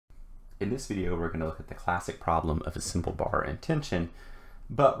In this video, we're going to look at the classic problem of a simple bar and tension,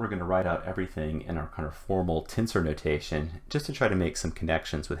 but we're going to write out everything in our kind of formal tensor notation just to try to make some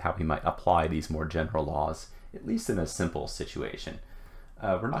connections with how we might apply these more general laws, at least in a simple situation.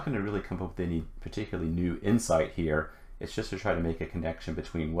 We're not going to really come up with any particularly new insight here. It's just to try to make a connection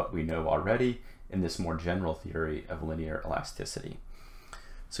between what we know already and this more general theory of linear elasticity.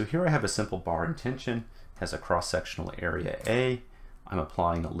 So here I have a simple bar and tension, has a cross-sectional area A. I'm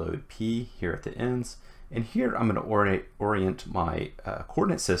applying a load P here at the ends, and here I'm going to orient my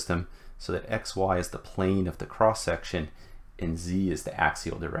coordinate system so that XY is the plane of the cross-section and Z is the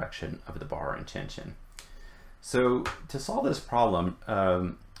axial direction of the bar and tension. So to solve this problem,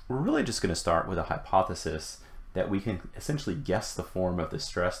 we're really just going to start with a hypothesis that we can essentially guess the form of the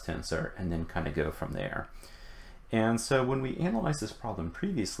stress tensor and then kind of go from there. And so when we analyzed this problem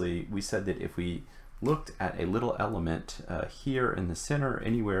previously, we said that if we looked at a little element here in the center,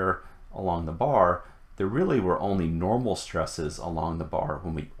 anywhere along the bar, there really were only normal stresses along the bar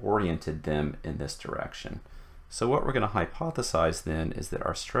when we oriented them in this direction. So what we're going to hypothesize then is that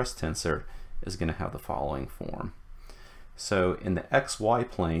our stress tensor is going to have the following form. So in the XY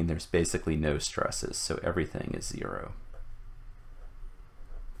plane, there's basically no stresses, so everything is 0.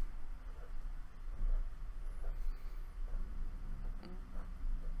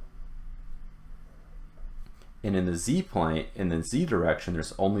 And in the Z plane, in the Z direction,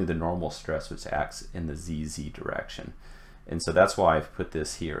 there's only the normal stress which acts in the ZZ direction. And so that's why I've put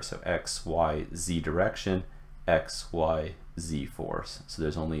this here. So X, Y, Z direction, X, Y, Z force. So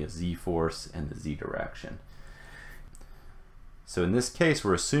there's only a Z force in the Z direction. So in this case,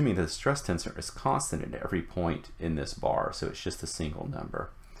 we're assuming that the stress tensor is constant at every point in this bar. So it's just a single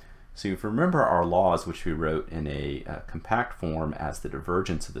number. So if you remember our laws, which we wrote in a compact form as the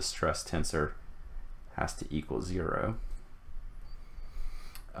divergence of the stress tensor has to equal 0.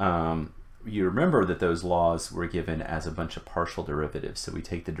 You remember that those laws were given as a bunch of partial derivatives. So we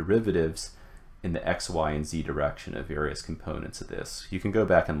take the derivatives in the x, y, and z direction of various components of this. You can go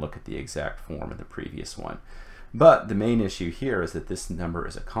back and look at the exact form of the previous one. But the main issue here is that this number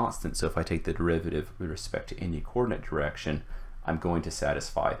is a constant. So if I take the derivative with respect to any coordinate direction, I'm going to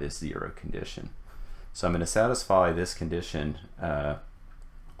satisfy this 0 condition. So I'm going to satisfy this condition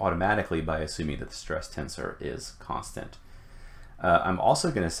automatically by assuming that the stress tensor is constant. I'm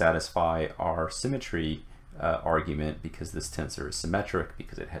also going to satisfy our symmetry argument because this tensor is symmetric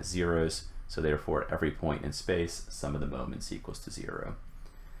because it has zeros, so therefore at every point in space sum of the moments equals to 0.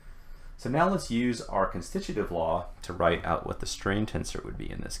 So now let's use our constitutive law to write out what the strain tensor would be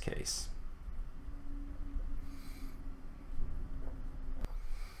in this case.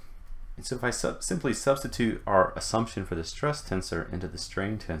 And so if I simply substitute our assumption for the stress tensor into the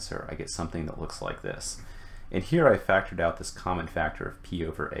strain tensor, I get something that looks like this. And here I factored out this common factor of P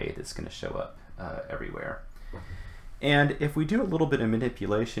over A that's going to show up everywhere. And if we do a little bit of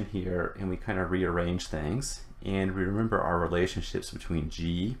manipulation here and we kind of rearrange things, and we remember our relationships between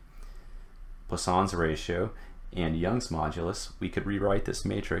G, Poisson's ratio, and Young's modulus, we could rewrite this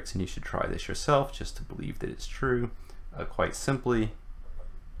matrix, and you should try this yourself just to believe that it's true quite simply.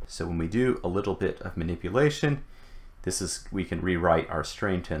 So when we do a little bit of manipulation, we can rewrite our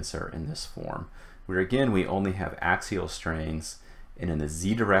strain tensor in this form, where again we only have axial strains, and in the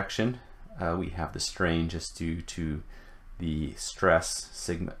z direction we have the strain just due to the stress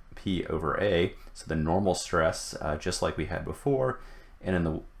sigma p over a, so the normal stress just like we had before, and in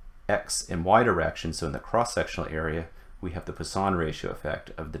the x and y direction, so in the cross-sectional area, we have the Poisson ratio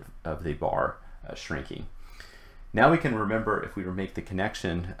effect of the bar shrinking. Now we can remember, if we make the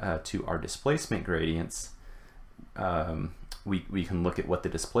connection to our displacement gradients, we can look at what the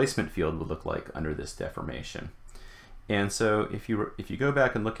displacement field would look like under this deformation. And so if you go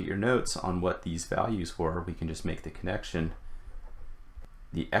back and look at your notes on what these values were, we can just make the connection.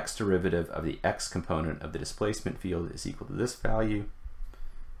 The x derivative of the x component of the displacement field is equal to this value.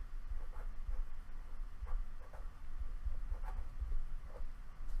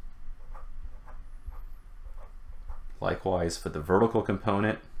 Likewise for the vertical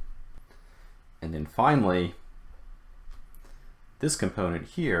component. And then finally, this component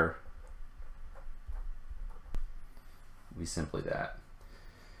here, we simply that.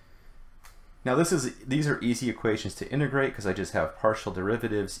 Now these are easy equations to integrate because I just have partial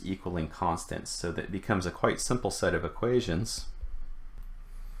derivatives equaling constants, so that it becomes a quite simple set of equations.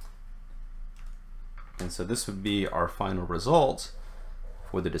 And so this would be our final result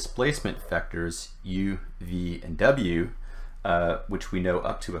for the displacement vectors u, v, and w, which we know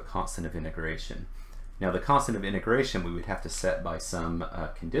up to a constant of integration. Now the constant of integration we would have to set by some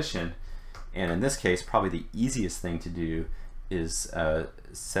condition, And in this case, probably the easiest thing to do is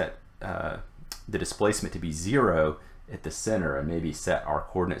set the displacement to be 0 at the center, and maybe set our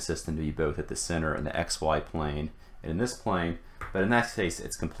coordinate system to be both at the center and the xy plane and in this plane, but in that case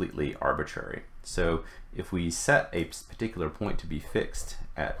it's completely arbitrary. So if we set a particular point to be fixed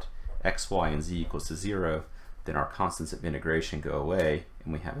at x, y, and z equals to 0, then our constants of integration go away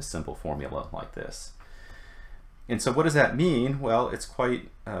and we have a simple formula like this. And so what does that mean? Well, it's quite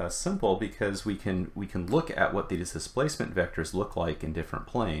simple, because we can look at what these displacement vectors look like in different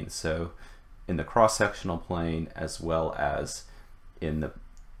planes. So in the cross-sectional plane as well as in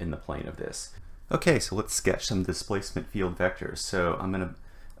the plane of this. Okay, so let's sketch some displacement field vectors. So I'm going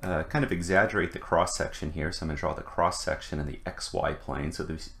to kind of exaggerate the cross-section here. So I'm going to draw the cross-section in the xy plane. So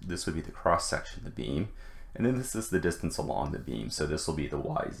this would be the cross-section of the beam. And then this is the distance along the beam. So this will be the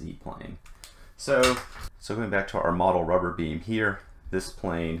yz plane. So going back to our model rubber beam here, this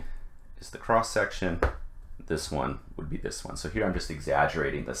plane is the cross-section. This one would be this one. So here I'm just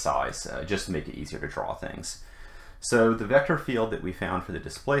exaggerating the size just to make it easier to draw things. So the vector field that we found for the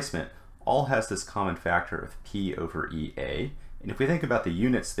displacement all has this common factor of P over EA. And if we think about the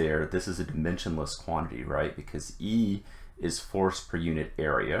units there, this is a dimensionless quantity, right? Because E is force per unit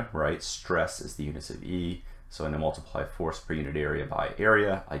area, right? Stress is the units of E. So when I multiply force per unit area by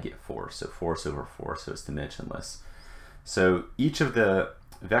area, I get force. So force over force, so it's dimensionless. So each of the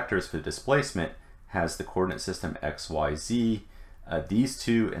vectors for the displacement has the coordinate system x, y, z. These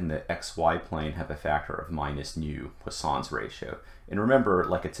two in the xy plane have a factor of minus nu, Poisson's ratio. And remember,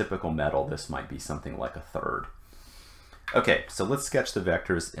 like a typical metal, this might be something like a third. Okay, so let's sketch the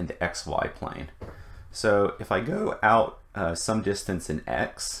vectors in the xy plane. So if I go out some distance in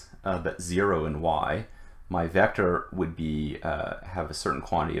x, but 0 in y, my vector would be have a certain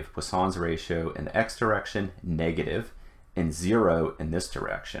quantity of Poisson's ratio in the x direction, negative, and 0 in this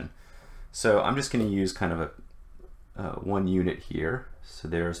direction. So I'm just going to use kind of a 1 unit here. So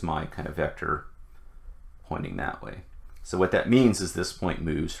there's my kind of vector pointing that way. So what that means is this point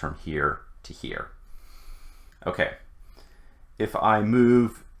moves from here to here. Okay, if I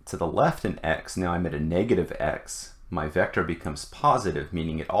move to the left in x, now I'm at a negative x, my vector becomes positive,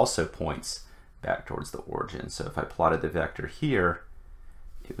 meaning it also points back towards the origin. So if I plotted the vector here,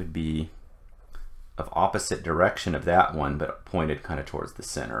 it would be of opposite direction of that one, but pointed kind of towards the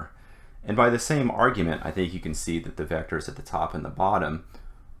center. And by the same argument, I think you can see that the vectors at the top and the bottom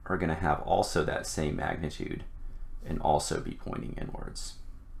are going to have also that same magnitude and also be pointing inwards.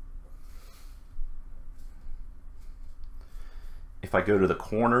 If I go to the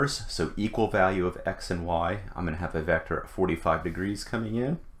corners, so equal value of x and y, I'm going to have a vector at 45 degrees coming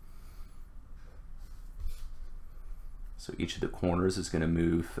in. So each of the corners is going to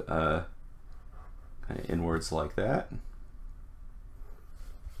move kind of inwards like that.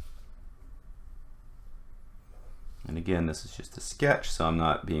 And again, this is just a sketch, so I'm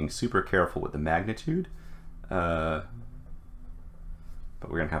not being super careful with the magnitude. But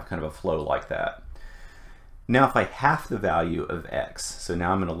we're going to have kind of a flow like that. Now if I half the value of x, so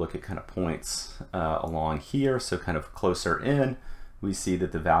now I'm going to look at kind of points along here, so kind of closer in, we see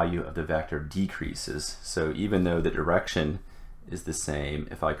that the value of the vector decreases. So even though the direction is the same,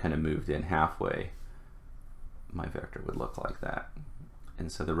 if I kind of moved in halfway, my vector would look like that.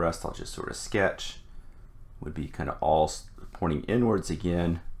 And so the rest I'll just sort of sketch, would be kind of all pointing inwards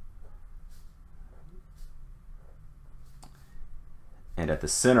again. And at the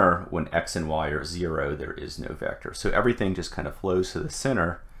center, when x and y are 0, there is no vector. So everything just kind of flows to the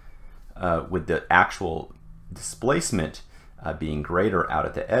center with the actual displacement being greater out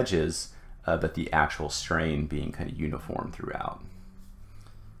at the edges, but the actual strain being kind of uniform throughout.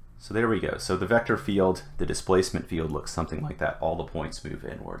 So there we go. So the vector field, the displacement field looks something like that. All the points move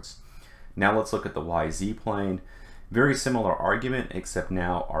inwards. Now let's look at the yz plane. Very similar argument, except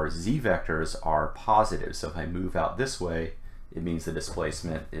now our z vectors are positive. So if I move out this way, it means the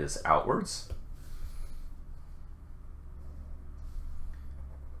displacement is outwards.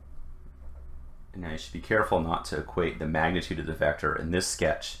 And now you should be careful not to equate the magnitude of the vector in this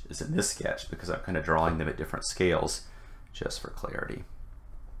sketch as in this sketch, because I'm kind of drawing them at different scales just for clarity.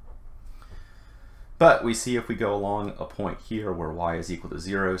 But we see if we go along a point here where y is equal to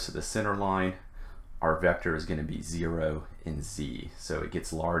 0, so the center line, our vector is going to be 0 in z. So it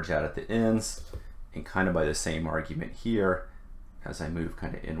gets large out at the ends, and kind of by the same argument here, as I move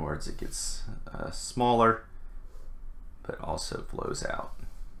kind of inwards, it gets smaller, but also flows out.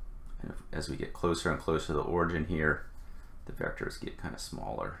 And as we get closer and closer to the origin here, the vectors get kind of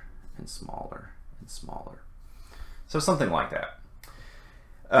smaller and smaller and smaller. So something like that.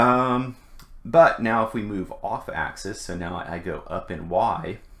 But now if we move off axis, so now I go up in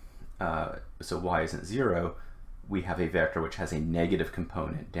y, so y isn't 0, we have a vector which has a negative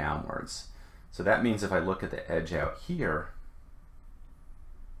component downwards. So that means if I look at the edge out here,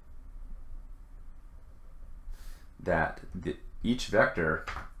 that each vector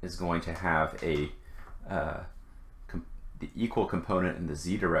is going to have the equal component in the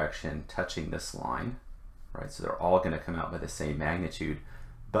z direction touching this line, right? So they're all going to come out by the same magnitude,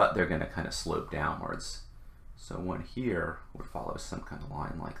 but they're going to kind of slope downwards. So one here would follow some kind of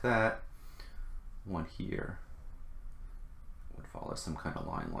line like that. One here would follow some kind of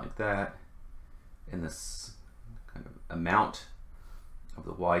line like that. And this kind of amount of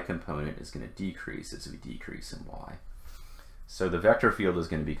the y component is going to decrease as we decrease in y. So the vector field is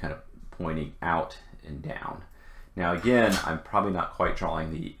going to be kind of pointing out and down. Now again, I'm probably not quite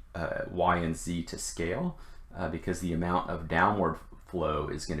drawing the y and z to scale because the amount of downward flow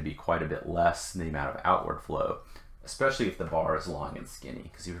is going to be quite a bit less than the amount of outward flow, especially if the bar is long and skinny.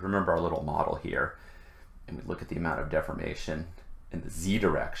 Because if you remember our little model here, and we look at the amount of deformation in the z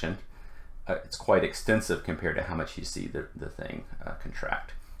direction, it's quite extensive compared to how much you see the thing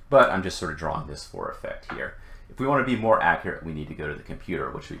contract. But I'm just sort of drawing this for effect here. If we want to be more accurate, we need to go to the computer,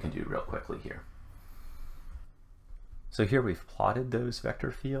 which we can do real quickly here. So here we've plotted those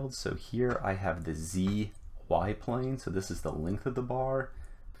vector fields. So here I have the z-y plane. So this is the length of the bar.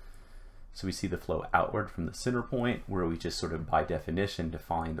 So we see the flow outward from the center point, where we just sort of by definition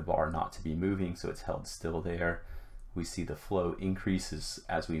define the bar not to be moving, so it's held still there. We see the flow increases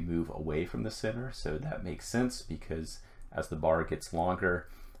as we move away from the center, so that makes sense because as the bar gets longer,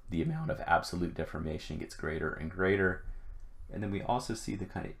 the amount of absolute deformation gets greater and greater. And then we also see the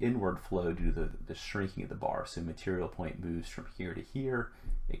kind of inward flow due to the shrinking of the bar. So material point moves from here to here,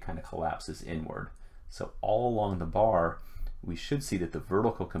 it kind of collapses inward. So all along the bar, we should see that the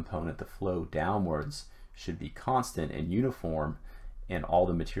vertical component, the flow downwards, should be constant and uniform, and all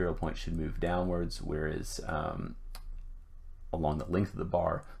the material points should move downwards, whereas along the length of the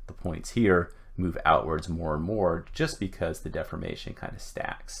bar, the points here move outwards more and more just because the deformation kind of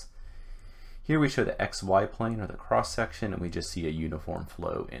stacks. Here we show the XY plane or the cross section, and we just see a uniform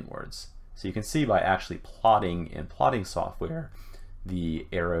flow inwards. So you can see by actually plotting in plotting software the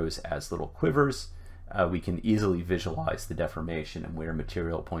arrows as little quivers, we can easily visualize the deformation and where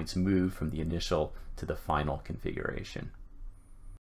material points move from the initial to the final configuration.